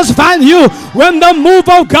Holy Ghost find you? When the move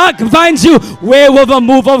of God finds you, where will the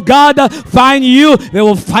move of God find you? They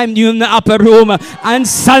will find you in the upper room. And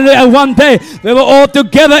suddenly one day they were all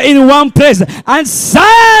together in one place. And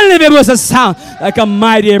suddenly there was a sound like a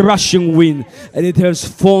mighty rushing wind. And it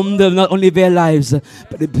transformed not only their lives,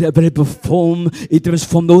 but it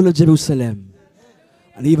transformed all of Jerusalem.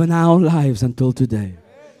 And even our lives until today.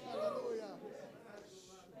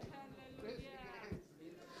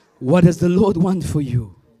 What does the Lord want for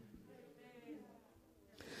you?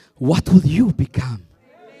 What will you become?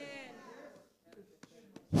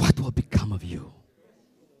 What will become of you?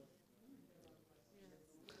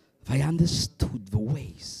 If I understood the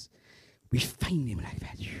ways, we find Him like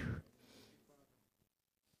that.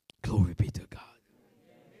 Glory be to God.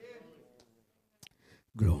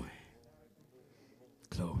 Glory.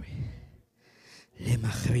 Glory.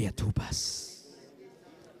 Lemachria tubas.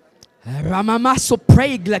 Ramamaso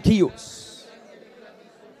preglakios.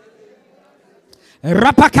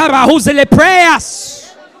 Rapakara huzele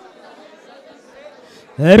prayas.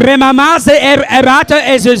 Remamase erata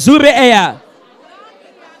ezure ea.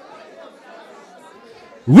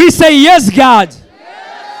 We say yes, God.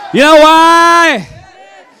 You know why?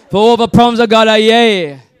 For all the problems of God are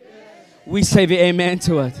yea. We say the amen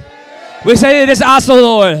to it. We say it is us, O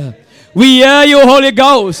Lord. We hear you, Holy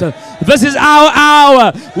Ghost. This is our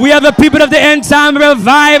hour. We are the people of the end time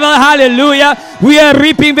revival. Hallelujah. We are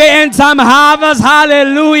reaping the end time harvest.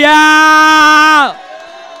 Hallelujah.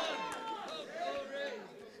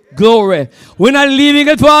 Glory. We're not leaving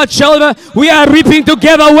it for our children. We are reaping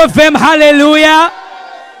together with them. Hallelujah.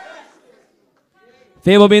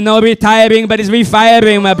 There will be no retiring, but it's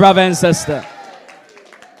refiring, my brother and sister.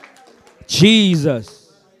 Jesus.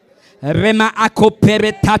 You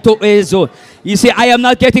see, I am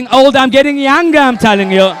not getting older, I'm getting younger, I'm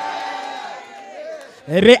telling you.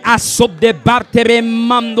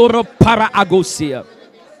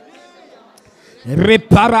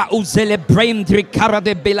 Repara uzele brain tricara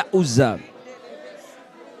de bela uza.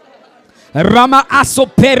 Rama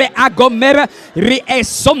asopere agomera ri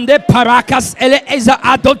esonde paracas ele eza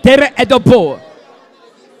adotere edopo.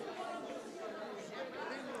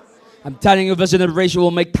 I'm telling you, this generation will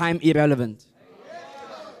make time irrelevant.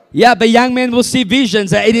 Yeah, the young men will see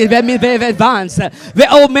visions. It is very advanced. The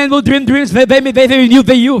old men will dream dreams. They renew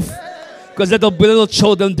the youth. Because little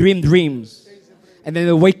children dream dreams. And then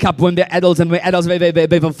they wake up when they're adults. And when adults,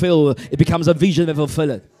 they fulfill. It becomes a vision, they fulfill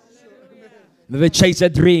it. They chase a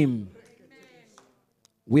dream.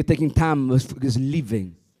 We're taking time because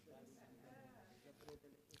living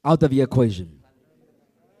out of the equation.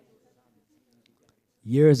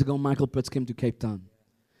 Years ago, Michael Pritz came to Cape Town.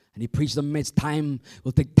 And he preached the message, time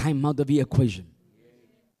will take time out of the equation.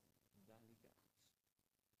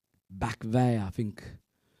 Back there, I think,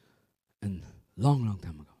 and long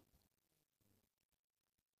time ago.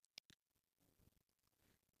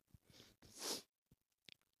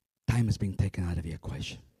 Time is being taken out of the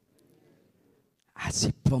equation.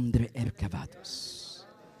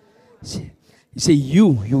 You say,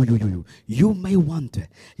 you may want to.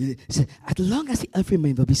 Say, as long as the earth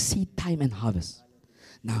remains, there will be seed time and harvest.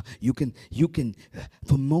 Now, you can,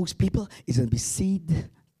 for most people, it's going to be seed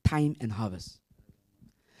time and harvest.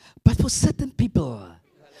 But for certain people,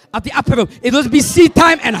 at the upper room, it will be seed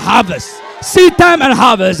time and harvest. Seed time and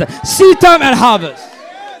harvest. Seed time and harvest.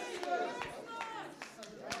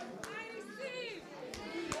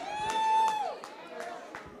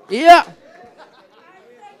 Yeah.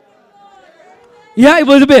 Yeah, it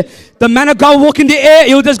will be. The man of God walk in the air,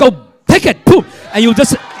 you will just go, take it, boom. And you will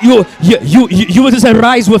just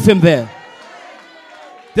arise with him there.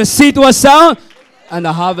 The seed was sown, and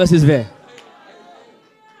the harvest is there.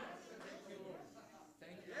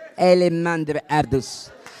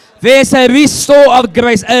 There's a rich store of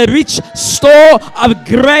grace, a rich store of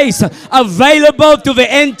grace available to the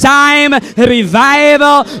end time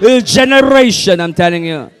revival generation. I'm telling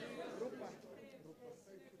you.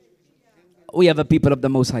 We are the people of the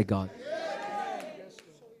Most High God.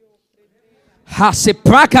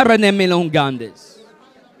 Hasiprakarane milongandes.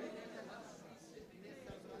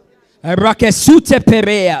 Rakesute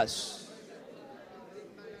pereas.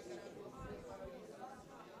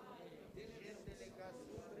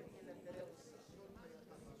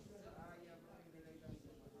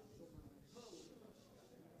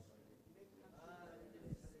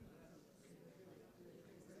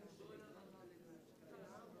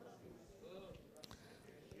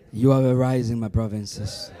 You are arising, my brother and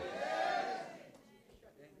sister.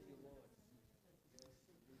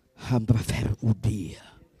 Hambrafer udia.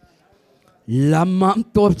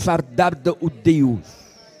 Lamantor fardarde udeus.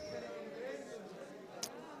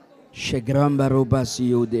 Shegramba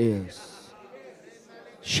robasi udeus.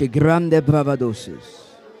 Shegrande bravadosis.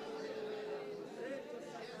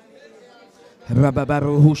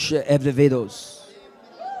 Rababaruhushe evlevedos.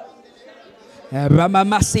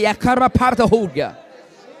 Ramamasia karaparta hulga.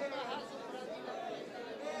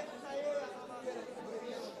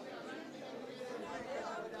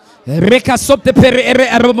 Recasopte per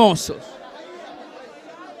hermosos.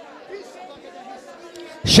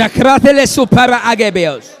 Shakratele supara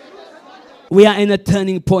agebeos. We are in a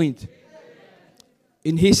turning point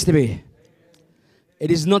in history.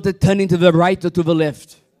 It is not a turning to the right or to the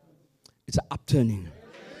left. It's an upturning.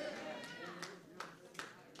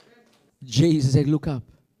 Jesus said, look up.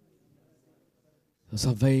 The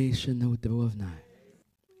salvation now the of now.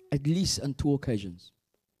 At least on 2 occasions.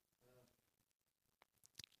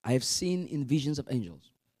 I have seen in visions of angels.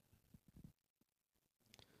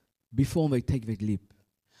 Before they take that leap,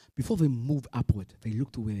 before they move upward, they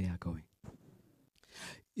look to where they are going.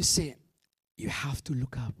 You see, you have to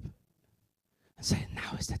look up and say,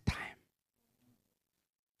 now is the time.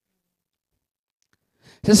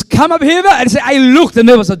 Just come up here and say, I looked and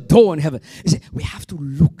there was a door in heaven. You say, we have to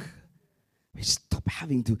look. We stop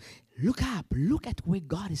having to look up. Look at where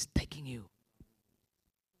God is taking you.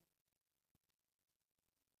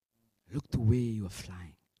 Look to where you are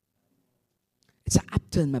flying. It's an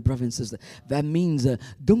upturn, my brother and sister. That means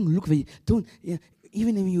don't look.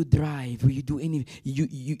 Even when you drive or you do any,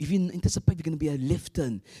 if you anticipate you're going to be a left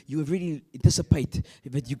turn, you already anticipate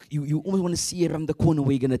that you almost want to see around the corner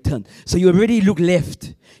where you're going to turn. So you already look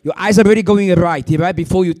left. Your eyes are already going right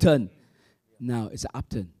before you turn. Now it's an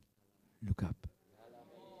upturn. Look up.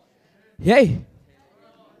 Hey.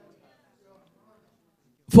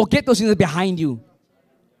 Forget those things behind you.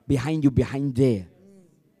 Behind there.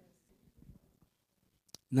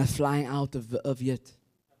 Not flying out of the earth yet.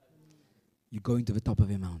 You're going to the top of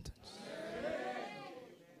the mountains.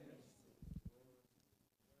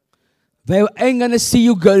 They ain't going to see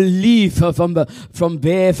you go leave from the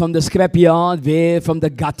scrapyard, there, from the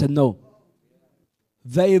gutter. No.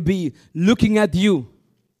 They'll be looking at you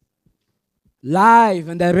live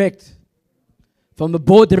and direct from the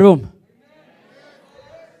boardroom.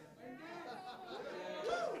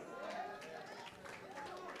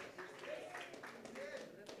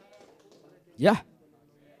 Yeah.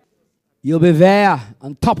 You'll be there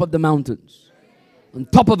on top of the mountains, on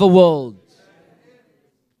top of the world.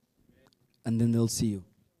 And then they'll see you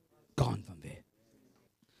gone from there.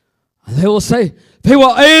 And they will say, they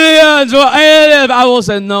were aliens, I will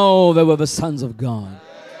say, no, they were the sons of God.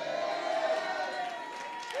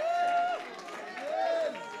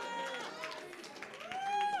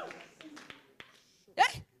 Yeah.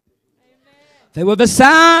 They were the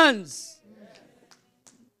sons.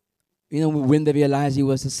 You know when they realized he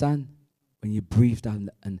was the son? When you breathed out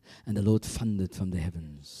and the Lord thundered from the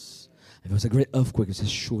heavens. There was a great earthquake. It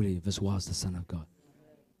says, surely this was the Son of God.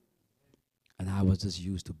 And I was just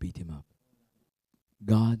used to beat him up.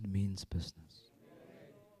 God means business.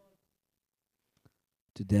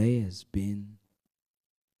 Today has been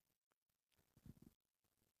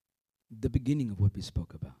the beginning of what we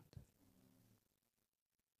spoke about.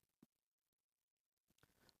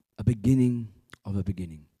 A beginning of a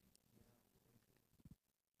beginning.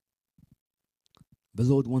 The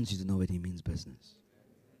Lord wants you to know that he means business.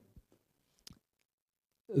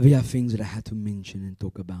 There are things that I had to mention and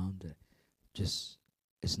talk about. Just,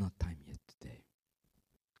 it's not time yet today.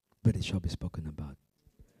 But it shall be spoken about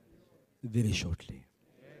very shortly.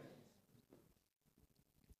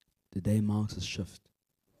 Today marks a shift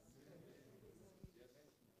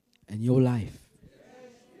in your life.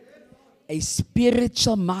 A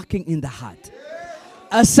spiritual marking in the heart.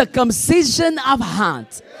 A circumcision of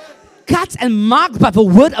heart. Cut and marked by the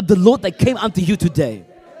word of the Lord that came unto you today.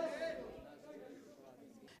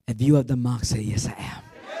 If you have the mark, say, yes, I am.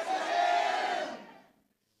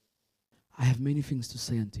 I have many things to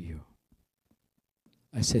say unto you.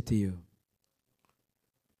 I said to you,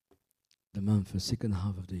 the month, the second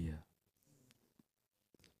half of the year,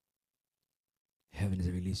 heaven is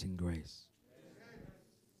releasing grace.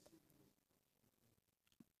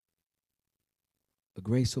 A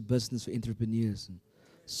grace for business, for entrepreneurs, and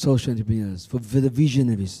social entrepreneurs, for the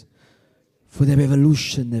visionaries, for the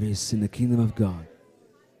revolutionaries in the kingdom of God.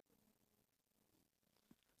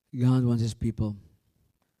 God wants His people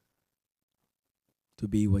to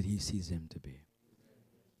be what He sees them to be.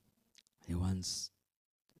 He wants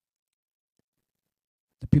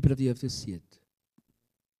the people of the earth to see it.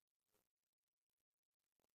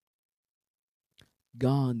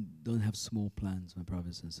 God don't have small plans, my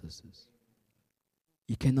brothers and sisters.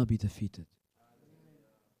 He cannot be defeated.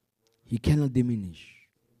 He cannot diminish.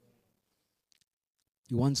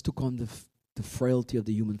 He wants to calm the frailty of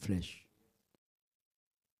the human flesh.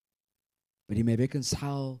 But He may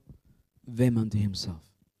reconcile them unto Himself.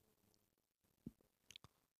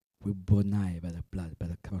 We're born nigh by the blood, by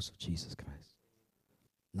the cross of Jesus Christ.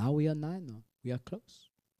 Now we are nigh, no. We are close.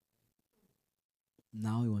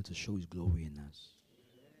 Now He wants to show His glory in us.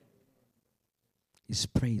 His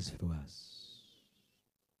praise through us.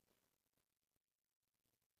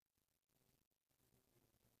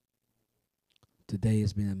 Today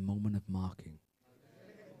has been a moment of marking.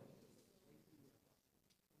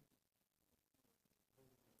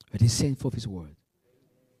 But He sent forth His word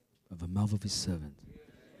of the mouth of His servant,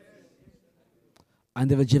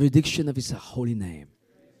 under the jurisdiction of His holy name,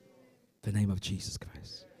 the name of Jesus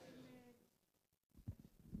Christ.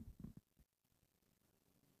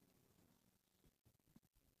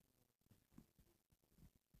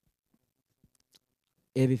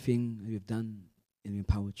 Everything we've done in the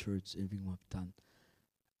Empowered Church, everything we've done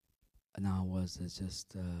now was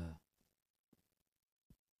just,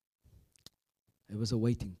 it was a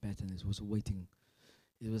waiting pattern. It was a waiting.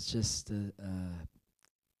 It was just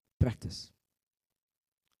practice.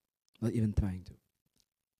 Not even trying to.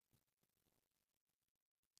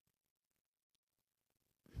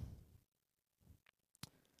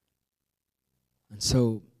 And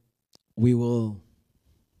so we will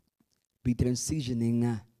be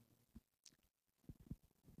transitioning.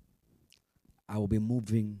 I will be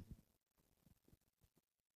moving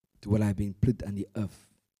to what I've been put on the earth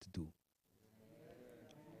to do.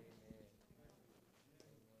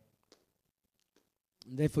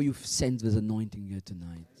 And therefore you sense this anointing here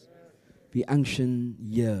tonight. The unction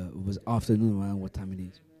here was afternoon, around what time it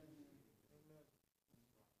is.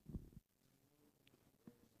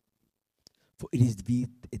 For it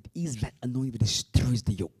is that anointing that destroys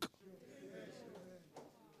the yoke.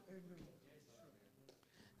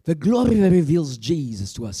 The glory that reveals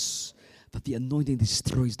Jesus to us, but the anointing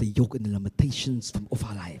destroys the yoke and the limitations of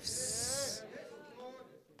our lives.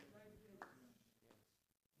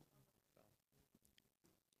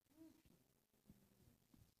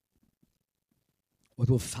 What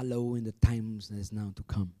will follow in the times that is now to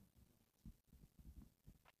come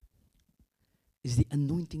is the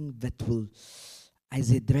anointing that will, as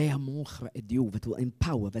a that will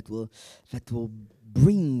empower, that will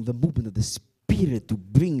bring the movement of the Spirit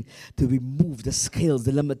to remove the scales,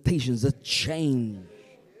 the limitations, the change,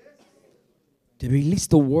 to release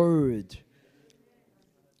the word,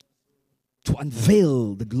 to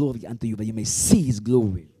unveil the glory unto you, that you may see His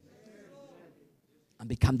glory and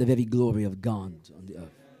become the very glory of God on the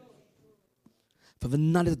earth. For the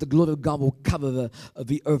knowledge of the glory of God will cover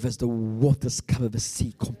the earth as the waters cover the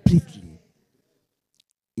sea completely,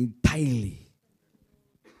 entirely.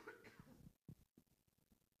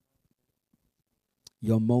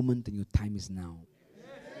 Your moment and your time is now.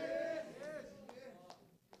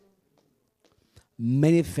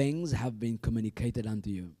 Many things have been communicated unto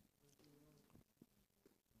you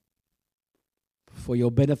for your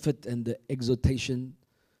benefit and the exhortation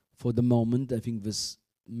for the moment. I think this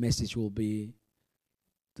message will be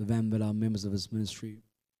to them that are members of His ministry,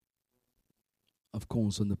 of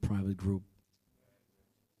course, on the private group.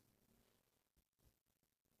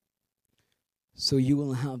 So you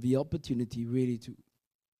will have the opportunity really to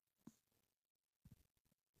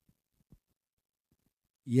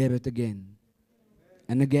hear it again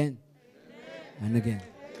and again and again.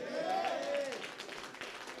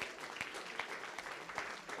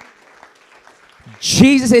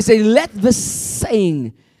 Jesus is saying, let the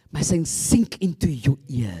saying, my saying, sink into your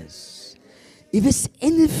ears. If there's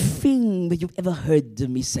anything that you've ever heard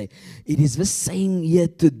me say, it is the saying here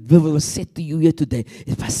that was said to you here today.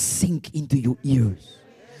 It must sink into your ears.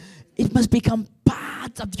 It must become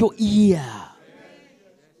part of your ear.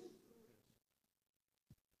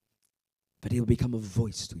 But He'll become a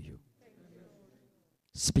voice to you,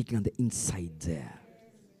 speaking on the inside there.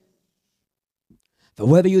 But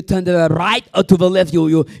whether you turn to the right or to the left,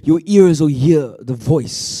 your ears will hear the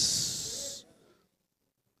voice.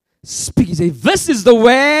 Speaking, say, this is the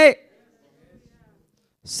way.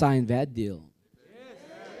 Sign that deal.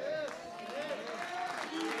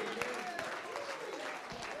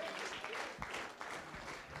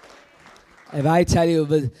 If I tell you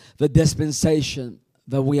the dispensation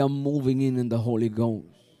that we are moving in the Holy Ghost,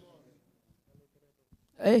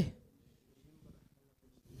 hey,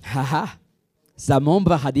 haha,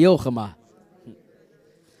 zamombra hadiochama,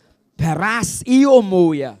 peras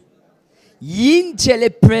iomoya, yintele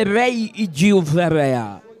prerei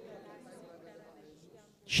igiuverea,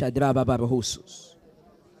 shadraba babahusus,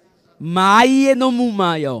 maie no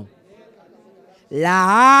mumayo,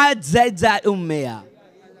 la zedza umea.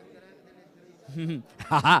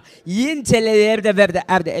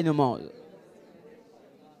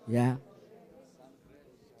 Yeah.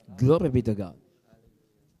 Glory be to God.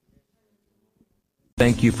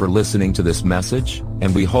 Thank you for listening to this message,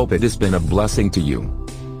 and we hope it has been a blessing to you.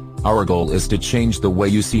 Our goal is to change the way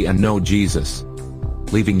you see and know Jesus,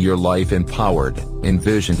 leaving your life empowered,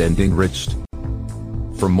 envisioned and enriched.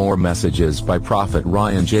 For more messages by Prophet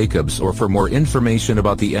Ryan Jacobs or for more information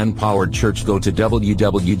about the Empowered Church, go to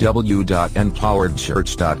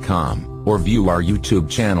www.empoweredchurch.com or view our YouTube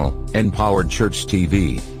channel, Empowered Church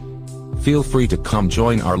TV. Feel free to come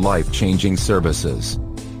join our life-changing services.